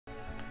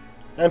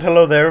And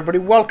hello there, everybody.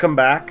 Welcome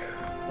back.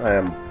 I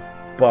am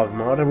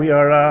BogMod, and we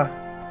are,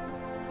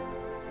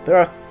 there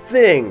are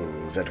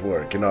things at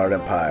work in our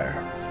empire.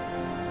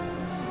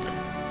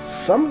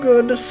 Some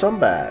good, some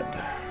bad.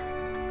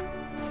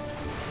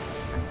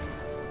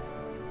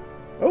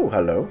 Oh,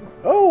 hello.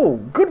 Oh,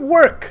 good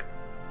work!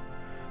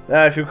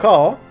 Now, if you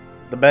recall,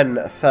 the Ben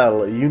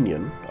Thel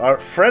Union are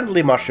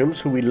friendly mushrooms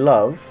who we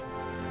love.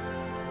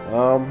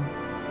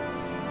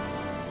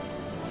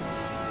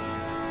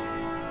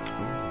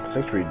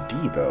 Sanctuary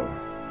D, though.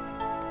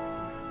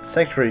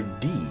 Sanctuary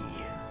D.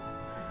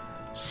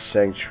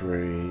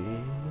 Sanctuary...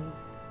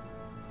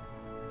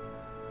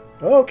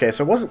 Okay,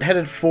 so it wasn't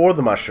headed for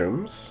the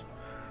mushrooms.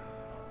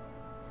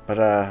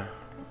 But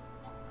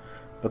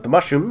the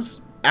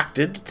mushrooms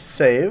acted to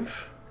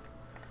save...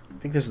 I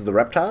think this is the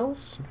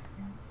reptiles?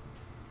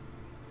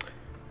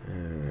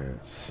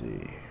 Let's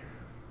see...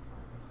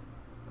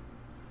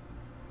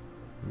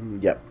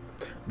 Yep.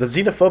 The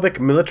xenophobic,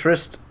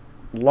 militarist,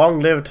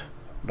 long-lived...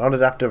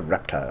 non-adaptive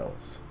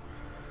reptiles.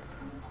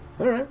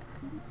 Alright.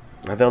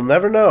 And they'll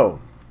never know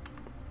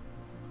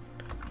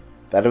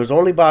that it was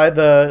only by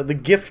the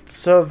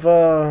gifts of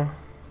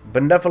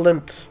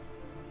benevolent,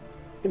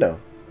 you know.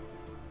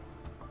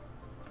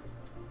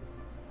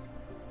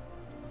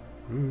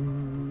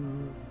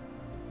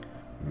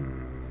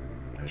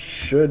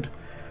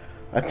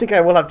 I think I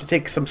will have to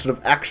take some sort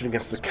of action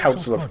against the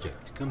Council of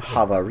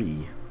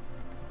Havari.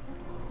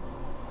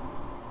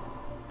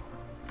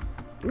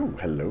 Ooh,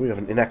 hello, we have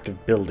an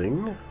inactive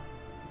building.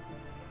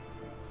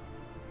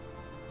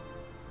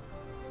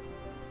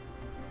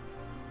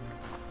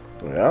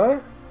 There we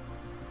are.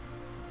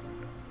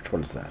 Which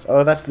one is that?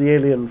 Oh, that's the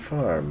alien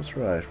farms.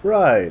 Right,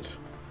 right.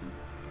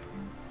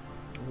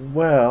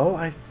 Well,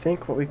 I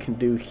think what we can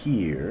do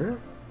here...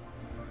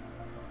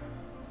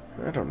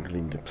 I don't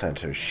really need a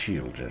planetary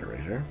shield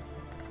generator.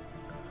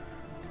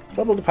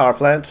 Double the power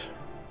plant.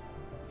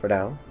 For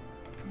now.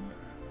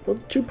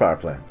 Build 2 power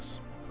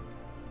plants.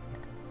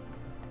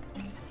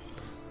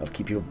 That'll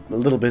keep you a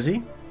little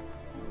busy.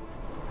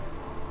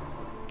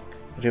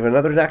 Do you have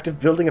another inactive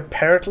building,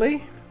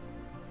 apparently?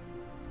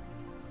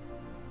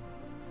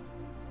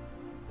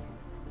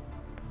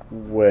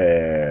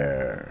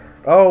 Where?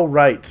 Oh,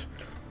 right.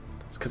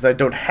 It's because I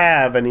don't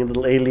have any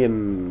little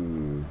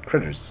alien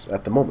critters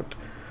at the moment.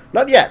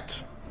 Not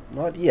yet.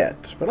 Not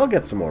yet. But I'll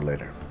get some more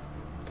later.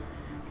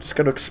 Just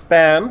going to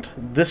expand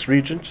this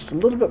region just a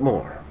little bit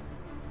more.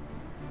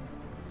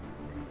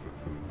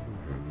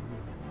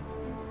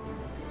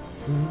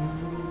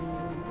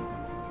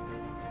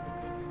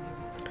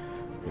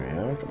 There we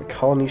are. Got the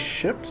colony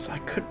ships. I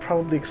could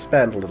probably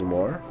expand a little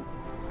more.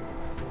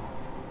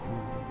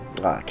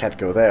 Ah, can't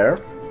go there.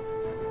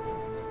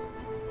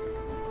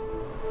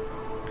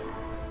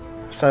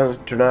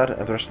 Astronaut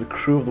and the rest of the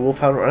crew of the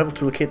Wolfhound were unable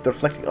to locate the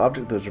reflecting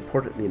object that was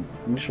reported in the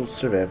initial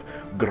survey of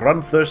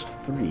Grunthirst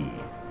 3.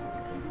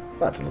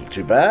 That's a little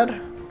too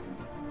bad.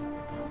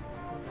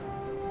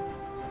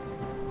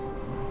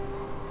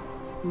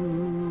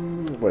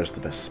 Where's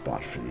the best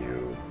spot for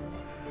you?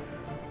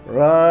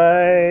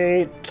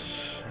 Right...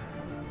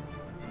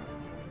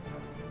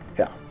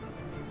 Yeah.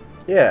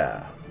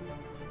 Yeah.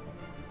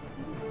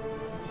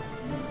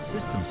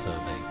 System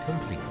survey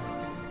complete.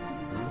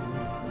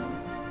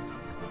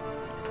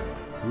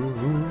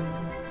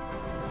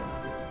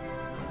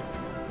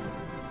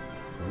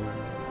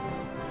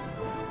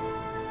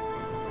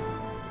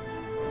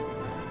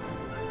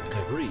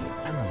 Debris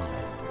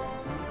analyzed.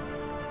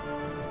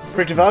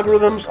 Predictive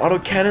algorithms,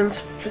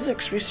 autocannons,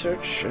 physics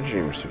research,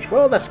 engineering research.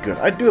 Well, that's good.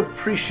 I do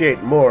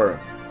appreciate more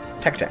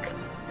tech.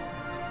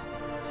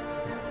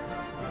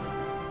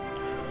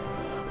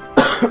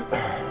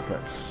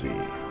 Let's see.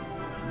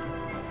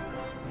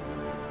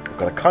 I've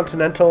got a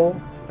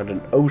continental and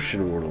an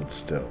ocean world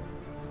still.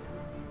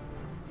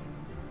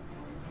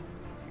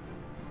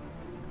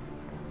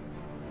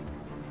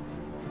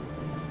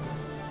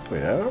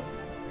 Yeah.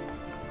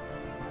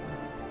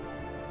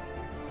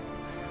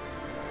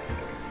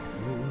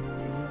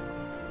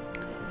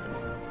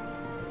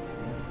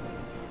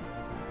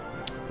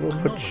 We'll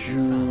put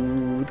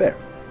you there.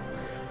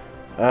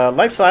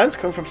 Life signs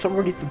come from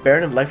somewhere beneath the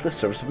barren and lifeless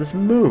surface of this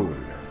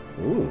moon.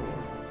 Ooh.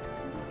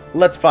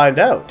 Let's find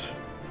out.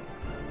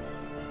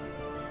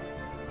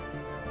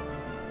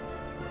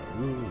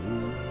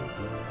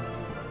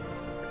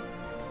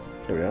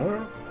 Here we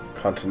are.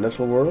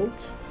 Continental world.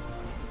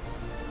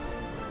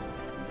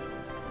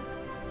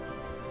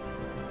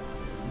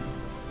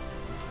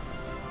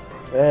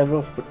 And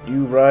we'll put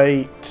you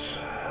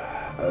right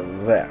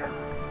there.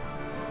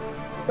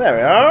 There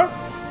we are.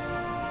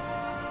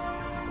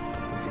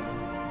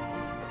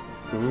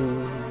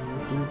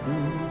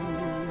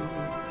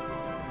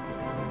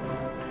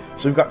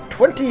 So we've got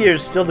 20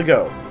 years still to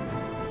go.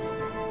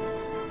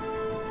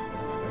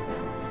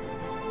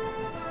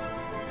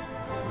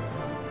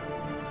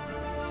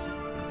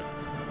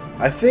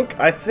 I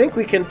think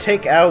we can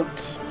take out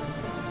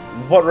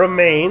what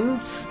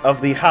remains of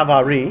the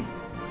Havari.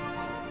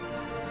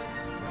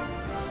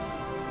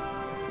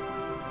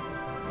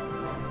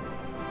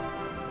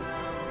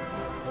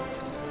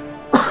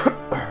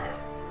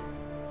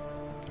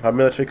 Our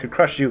military could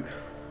crush you,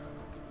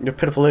 your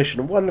pitiful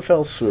nation, in one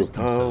fell swoop.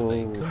 System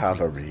survey Oh, complete.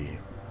 Havari.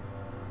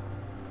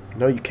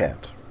 No, you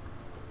can't.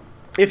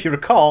 If you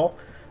recall,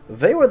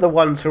 they were the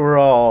ones who were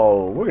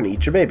all, we're going to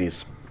eat your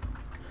babies.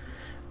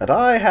 And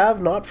I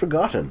have not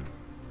forgotten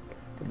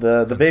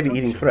the baby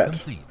eating threat.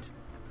 Complete.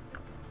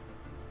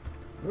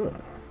 Oh.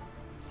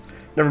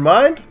 Never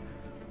mind.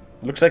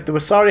 Looks like the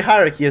Wasari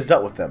hierarchy has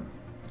dealt with them.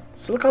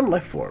 Silicon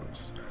life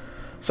forms.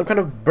 Some kind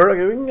of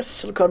burrowing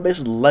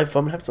silicon-based life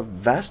form inhabits a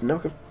vast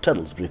network of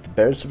tunnels beneath the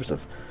barren surface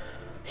of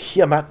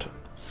Hiamat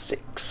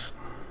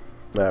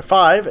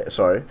 5.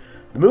 Sorry,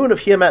 the moon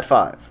of Hiamat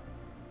 5.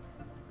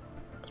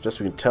 As best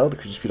we can tell, the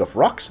creatures feed off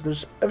rocks.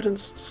 There's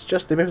evidence to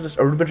suggest they may possess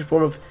a rudimentary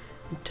form of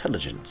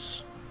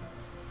intelligence.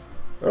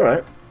 All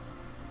right.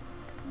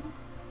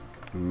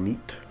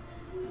 Neat.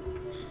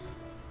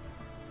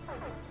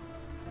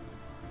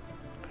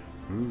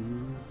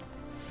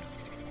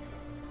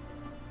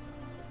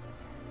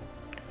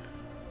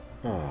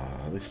 Oh,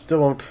 they still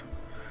won't.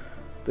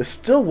 They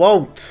still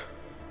won't.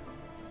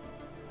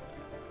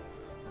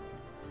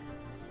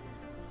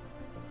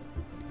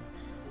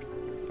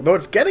 Though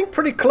it's getting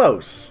pretty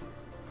close.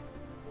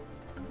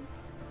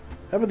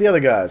 How about the other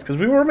guys? Because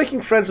we were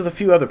making friends with a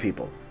few other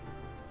people.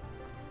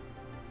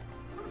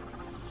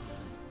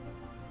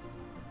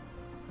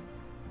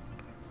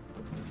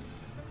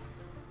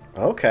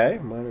 Okay.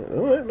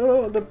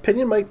 No, the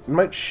opinion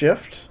might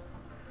shift.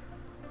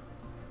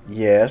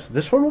 Yes,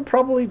 this one will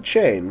probably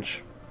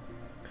change.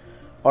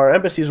 Our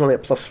embassy is only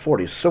at plus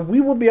 40, so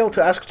we will be able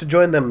to ask to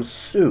join them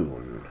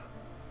soon.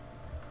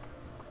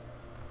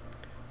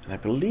 And I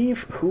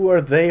believe, who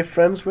are they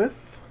friends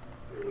with?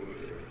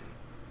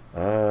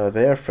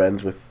 They are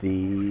friends with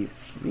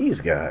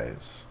these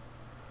guys.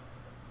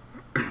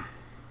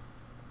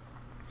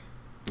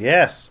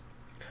 Yes.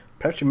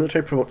 Perhaps your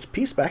military promotes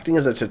peace by acting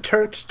as a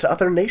deterrent to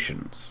other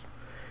nations.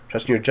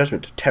 Trust in your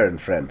judgment, Terran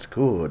friends.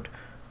 Good.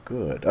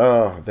 Good.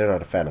 Oh, they're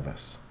not a fan of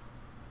us.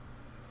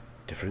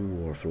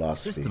 Differing war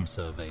philosophy. System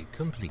survey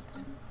complete.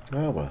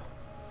 Oh, well.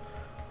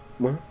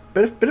 Well,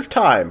 bit of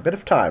time,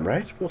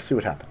 right? We'll see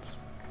what happens.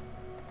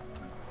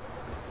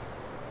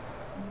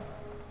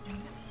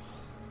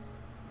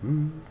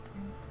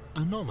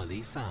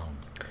 Anomaly found.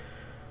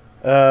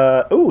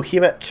 Ooh,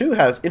 Hiamat 2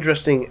 has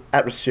interesting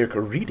atmospheric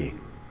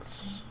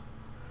readings.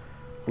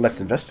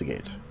 Let's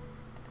investigate.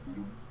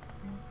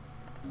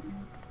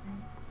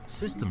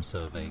 System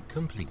survey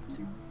complete.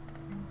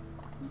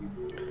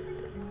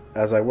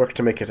 As I work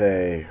to make it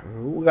a...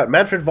 We got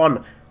Manfred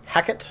von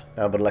Hackett,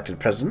 now been elected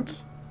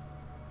president.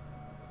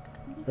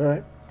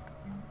 Alright.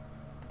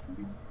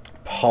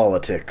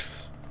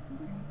 Politics.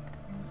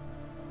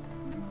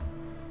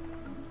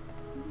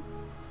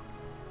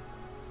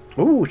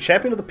 Ooh,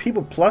 Champion of the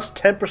People plus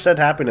 10%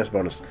 happiness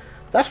bonus.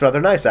 That's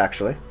rather nice,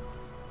 actually.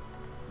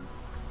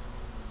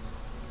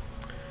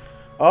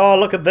 Oh,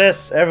 look at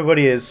this.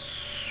 Everybody is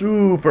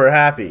super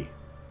happy.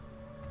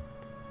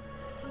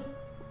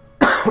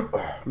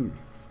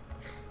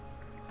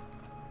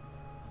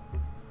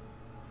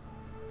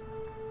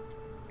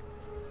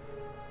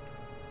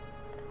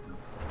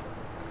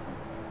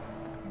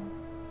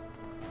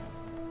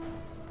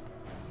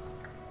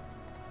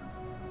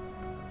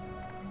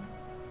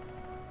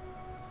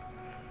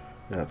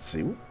 Let's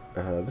see.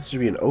 This should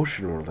be an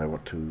ocean world I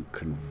want to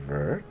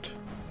convert.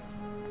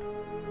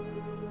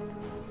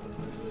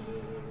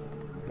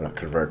 Not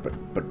convert,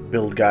 but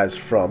build guys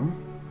from.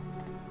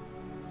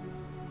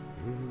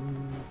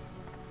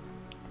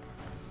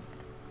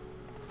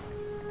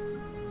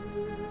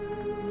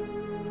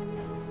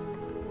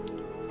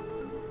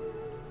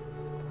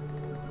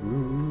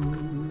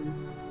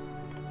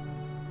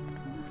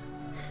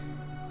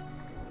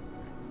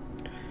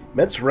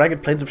 Immense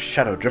ragged plains of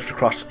shadow drift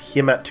across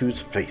Hiamat 2's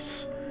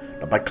face.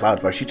 Not by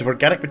clouds, by sheets of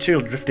organic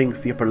material drifting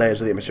through the upper layers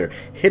of the atmosphere,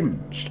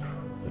 hinged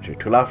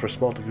to allow for a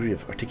small degree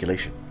of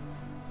articulation.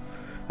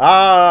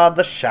 Ah,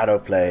 the shadow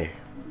play.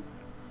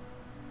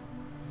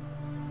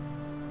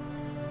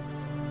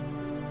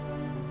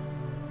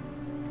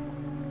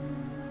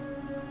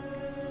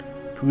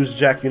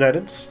 Jack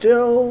United,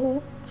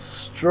 still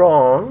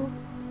strong.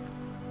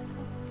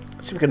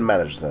 Let's see if we can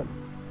manage them.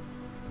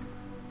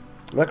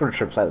 I'm not going to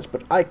return planets,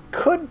 but I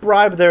could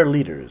bribe their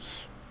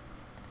leaders.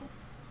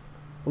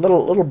 A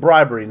little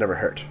bribery never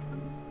hurt.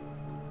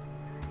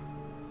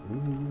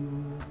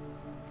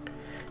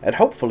 And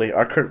hopefully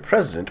our current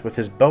president, with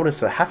his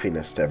bonus of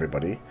happiness to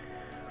everybody,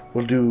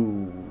 will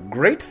do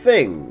great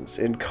things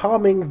in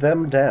calming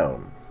them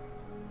down.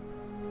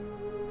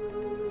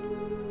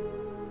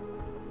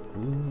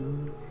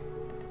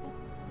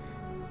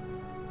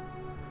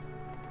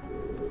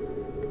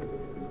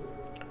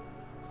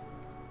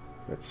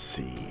 Let's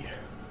see.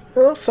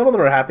 Well, some of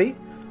them are happy.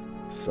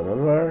 Some of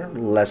them are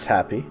less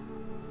happy.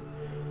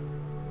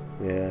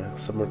 Yeah,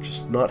 some are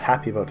just not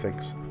happy about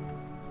things.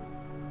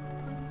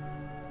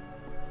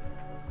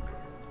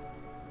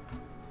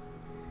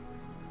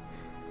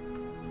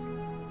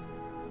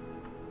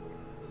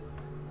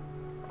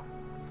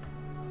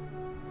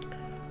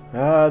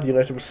 Ah, the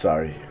United was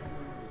sorry.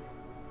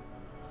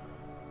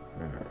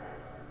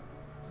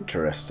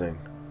 Interesting.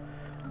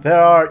 They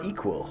are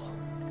equal.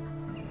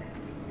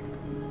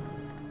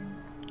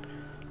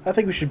 I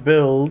think we should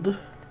build...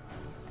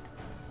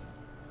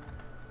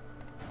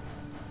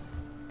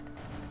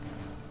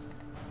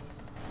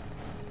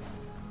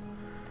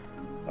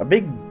 a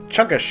big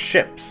chunk of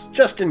ships,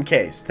 just in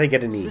case they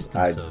get any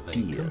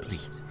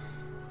ideas.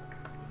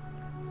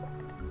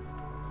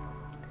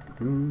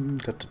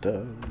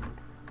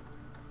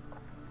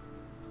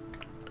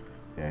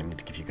 Yeah, I need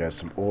to give you guys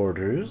some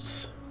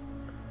orders.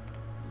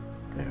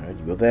 Alright,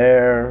 you go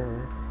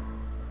there.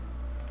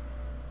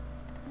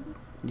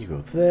 You go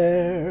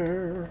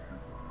there.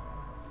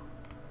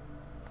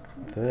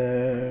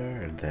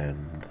 There, and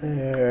then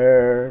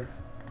there.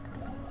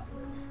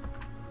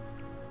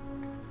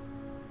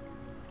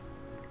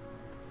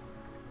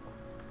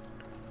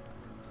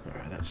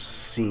 Alright, that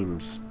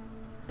seems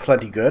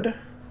plenty good.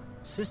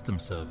 System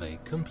survey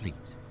complete.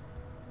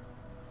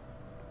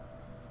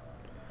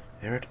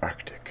 They're at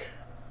Arctic.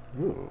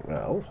 Ooh,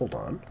 well, hold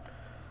on.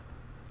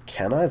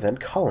 Can I then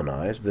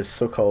colonize this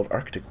so-called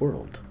Arctic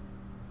world?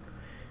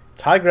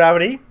 It's high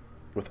gravity,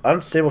 with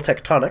unstable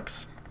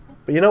tectonics.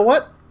 But you know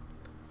what?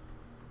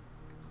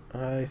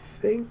 I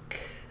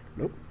think...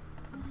 nope.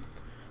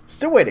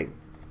 Still waiting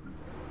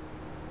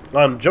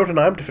on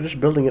Jotunheim to finish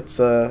building its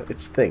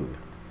thing.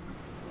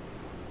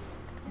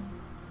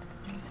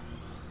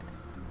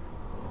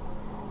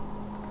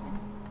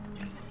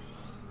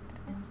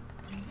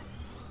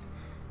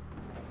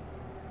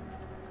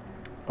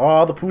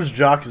 Oh, the Pooh's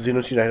Jock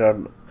Xenos United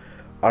on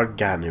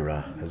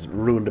Arganira has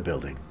ruined a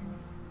building.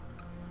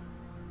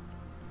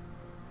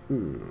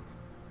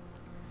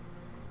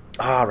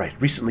 Right,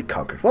 recently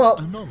conquered. Well,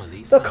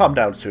 they'll calm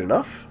down soon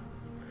enough.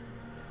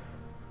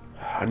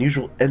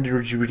 Unusual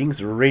energy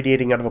readings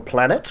radiating out of a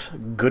planet.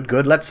 Good,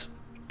 good. Let's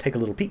take a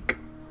little peek.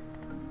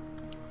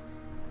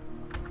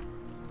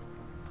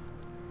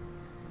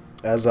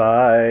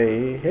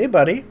 Hey,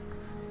 buddy.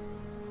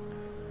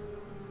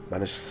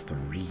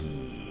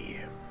 -3.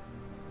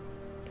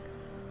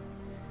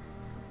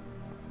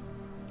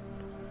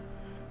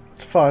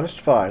 It's fine, it's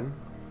fine.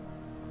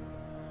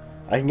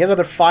 I can get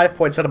another 5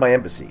 points out of my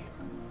embassy.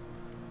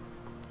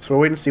 So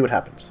we're waiting to see what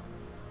happens.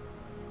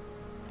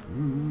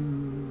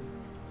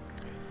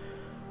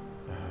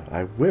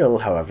 I will,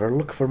 however,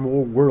 look for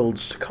more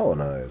worlds to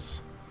colonize.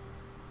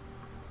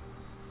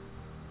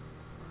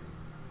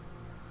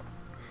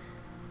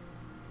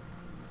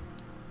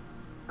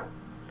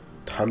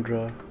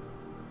 Tundra.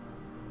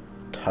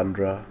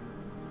 Tundra.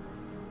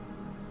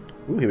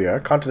 Ooh, here we are.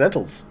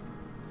 Continentals.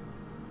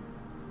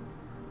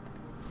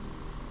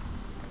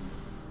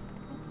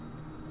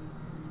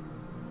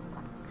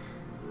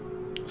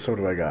 So what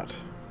do I got?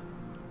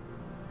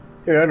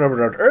 Here we are in orbit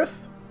around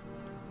Earth.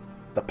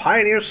 The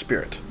Pioneer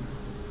Spirit.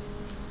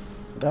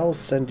 And I will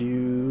send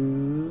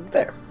you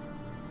there.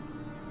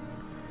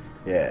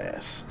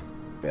 Yes.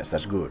 Yes,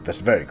 that's good.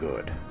 That's very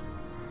good.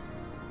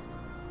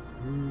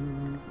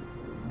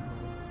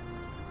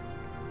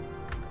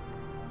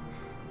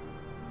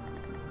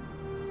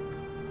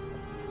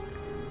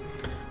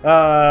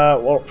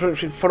 Well,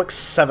 Phoenix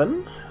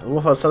 7. The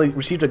Wolf suddenly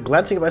received a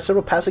glancing by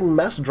several passing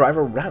mass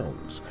driver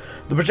rounds.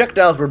 The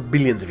projectiles were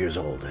billions of years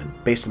old, and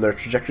based on their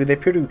trajectory, they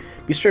appear to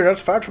be straight out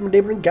fired from a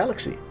neighboring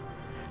galaxy.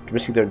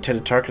 Missing their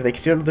intended target, they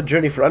continued the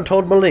journey for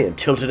untold millennia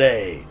until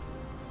today.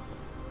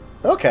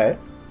 Okay,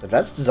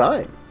 advanced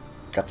design.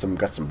 Got some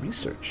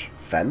research.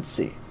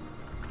 Fancy.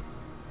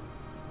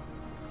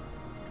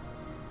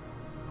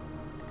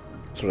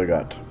 That's what I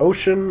got.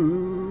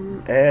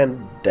 Ocean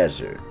and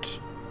desert.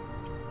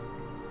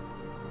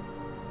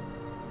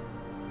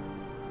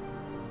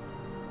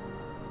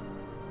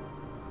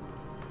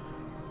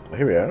 Well,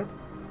 here we are.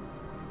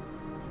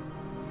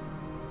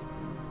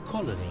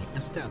 Colony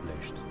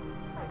established.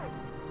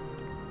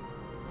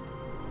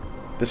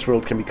 This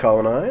world can be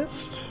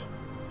colonized.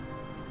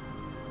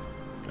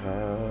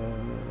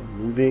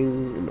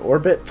 Moving in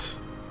orbit.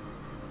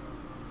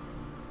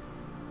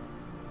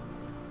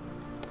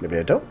 Maybe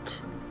I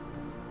don't.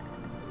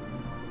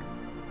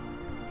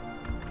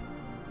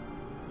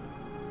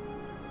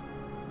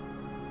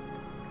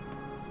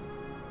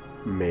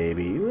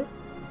 Maybe.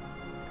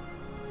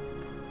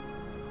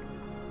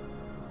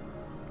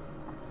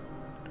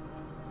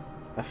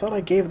 I thought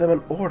I gave them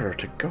an order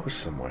to go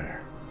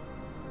somewhere.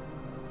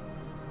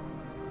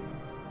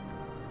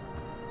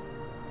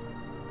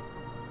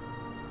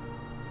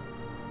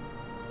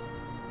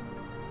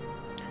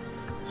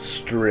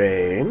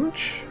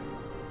 Strange.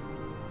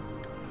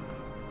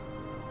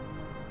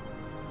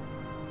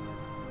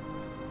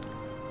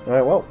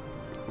 Alright, well,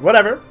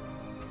 whatever.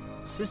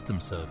 System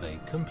survey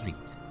complete.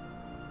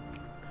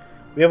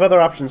 We have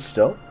other options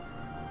still.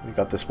 We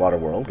got this water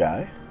world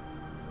guy.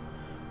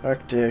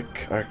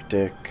 Arctic,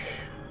 Arctic,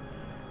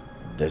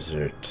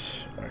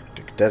 desert,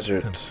 Arctic,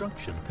 desert.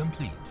 Construction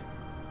complete.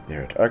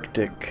 There at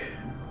Arctic,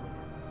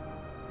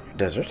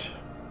 desert.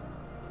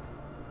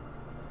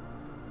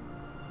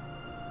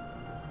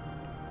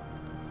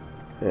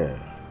 Yeah.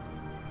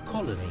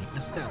 Colony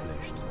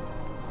established.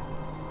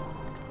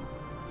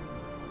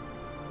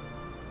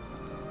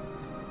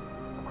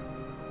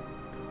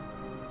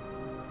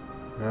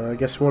 I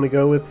guess we want to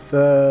go with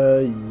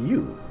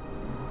you.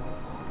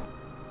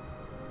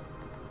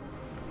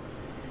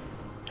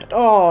 And,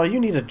 oh, you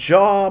need a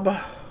job.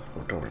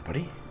 Oh, don't worry,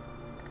 buddy.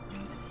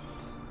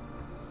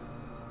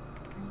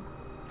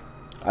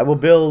 I will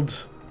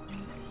build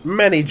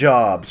many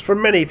jobs for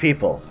many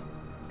people.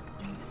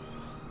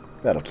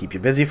 That'll keep you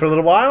busy for a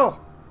little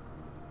while.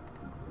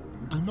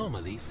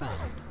 Anomaly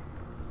found.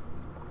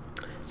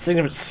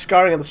 Significant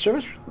scarring on the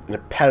surface in a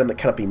pattern that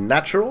cannot be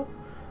natural.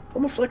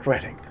 Almost like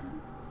writing.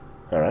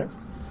 Alright.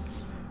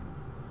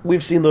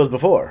 We've seen those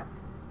before.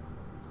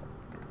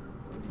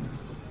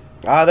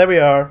 Ah, there we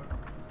are.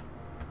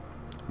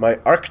 My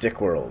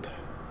Arctic world.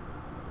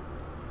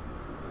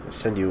 I'll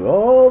send you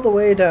all the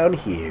way down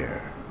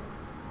here.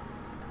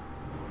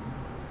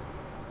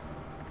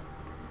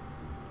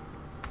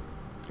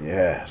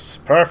 Yes,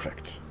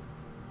 perfect.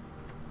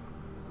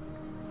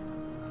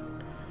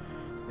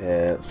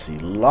 And let's see,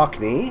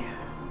 Lockney.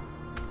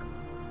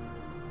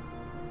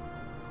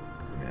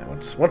 Yeah,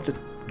 once it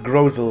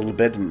grows a little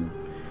bit and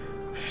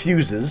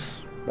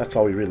fuses, that's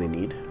all we really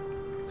need.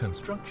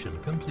 Construction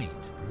complete.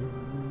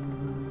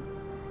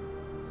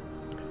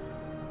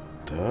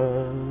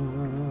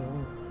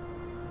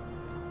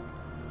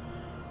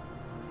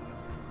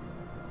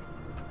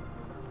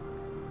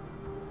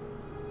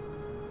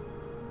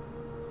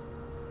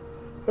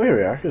 Oh, here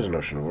we are. Here's an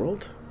ocean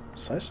world.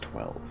 Size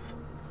 12.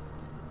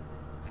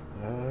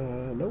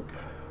 Nope.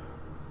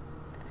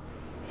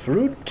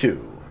 Fruit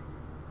 2.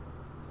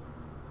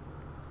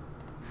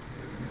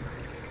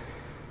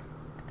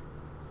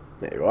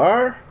 There you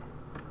are.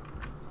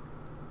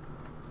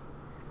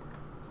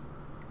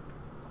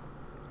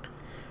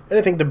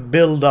 Anything to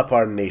build up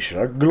our nation,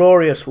 our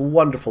glorious,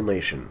 wonderful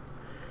nation.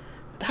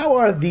 And how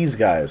are these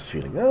guys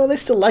feeling? Oh, they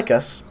still like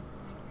us.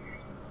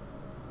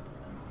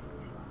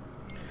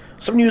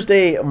 Someone used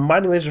a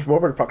mining laser from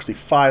orbit approximately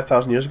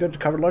 5,000 years ago to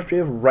cover a large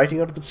area of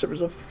writing out of the surface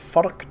of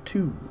Fodok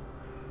 2.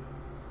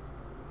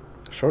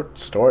 A short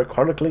story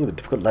chronicling the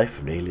difficult life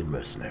of an alien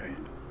mercenary.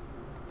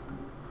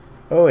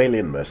 Oh,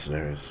 alien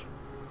mercenaries.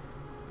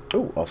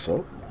 Oh,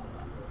 also,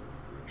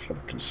 should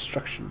have a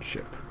construction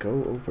ship.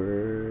 Go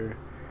over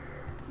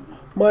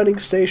mining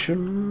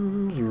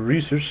stations,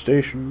 research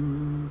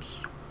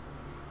stations.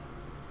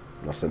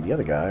 I'll send the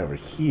other guy over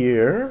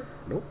here.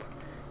 Nope.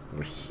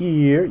 Over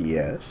here,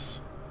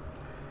 yes.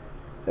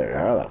 There we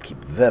are, that'll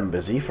keep them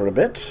busy for a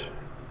bit.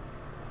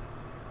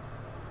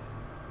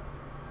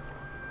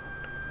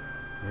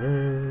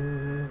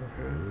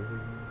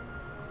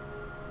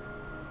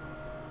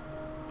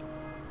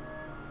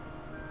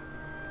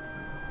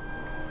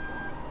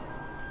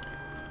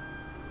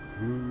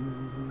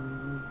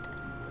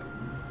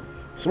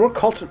 Some more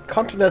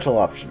continental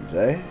options,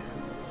 eh?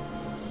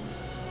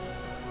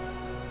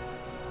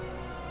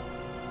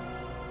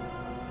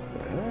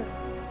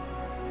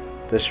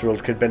 This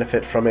world could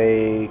benefit from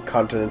a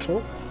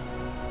continental.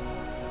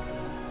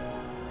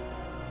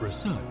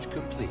 Research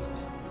complete.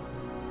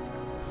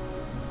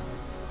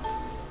 There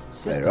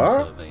System you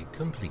are. survey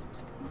complete.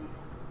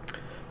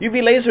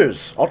 UV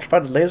lasers.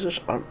 Ultraviolet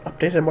lasers are an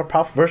updated and more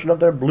powerful version of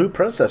their blue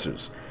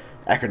predecessors.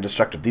 Accurate and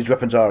destructive, these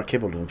weapons are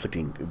capable of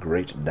inflicting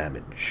great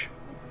damage.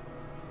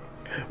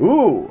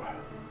 Ooh!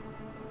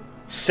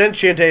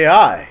 Sentient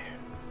AI.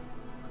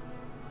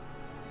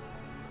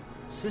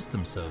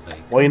 System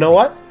survey. Well, you know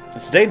what?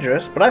 It's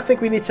dangerous, but I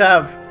think we need to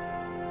have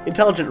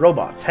intelligent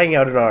robots hanging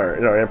out in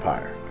our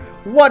empire.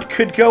 What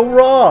could go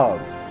wrong?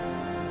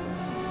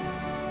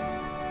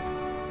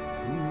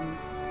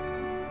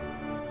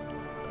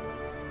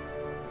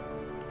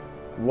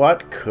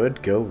 What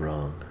could go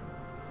wrong?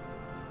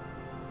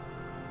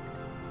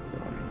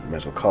 Might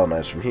as well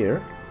colonize from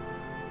here.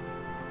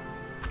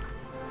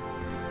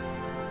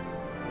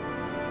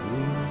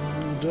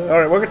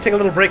 Alright, we're going to take a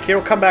little break here.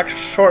 We'll come back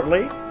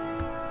shortly.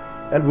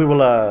 And we will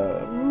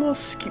we'll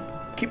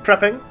keep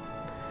prepping.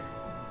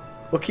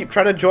 We'll keep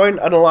trying to join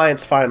an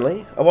alliance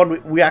finally.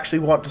 One we actually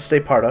want to stay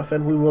part of.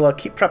 And we will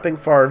keep prepping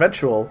for our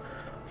eventual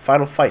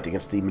final fight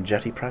against the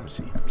Majetti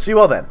Primacy. See you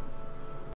all then.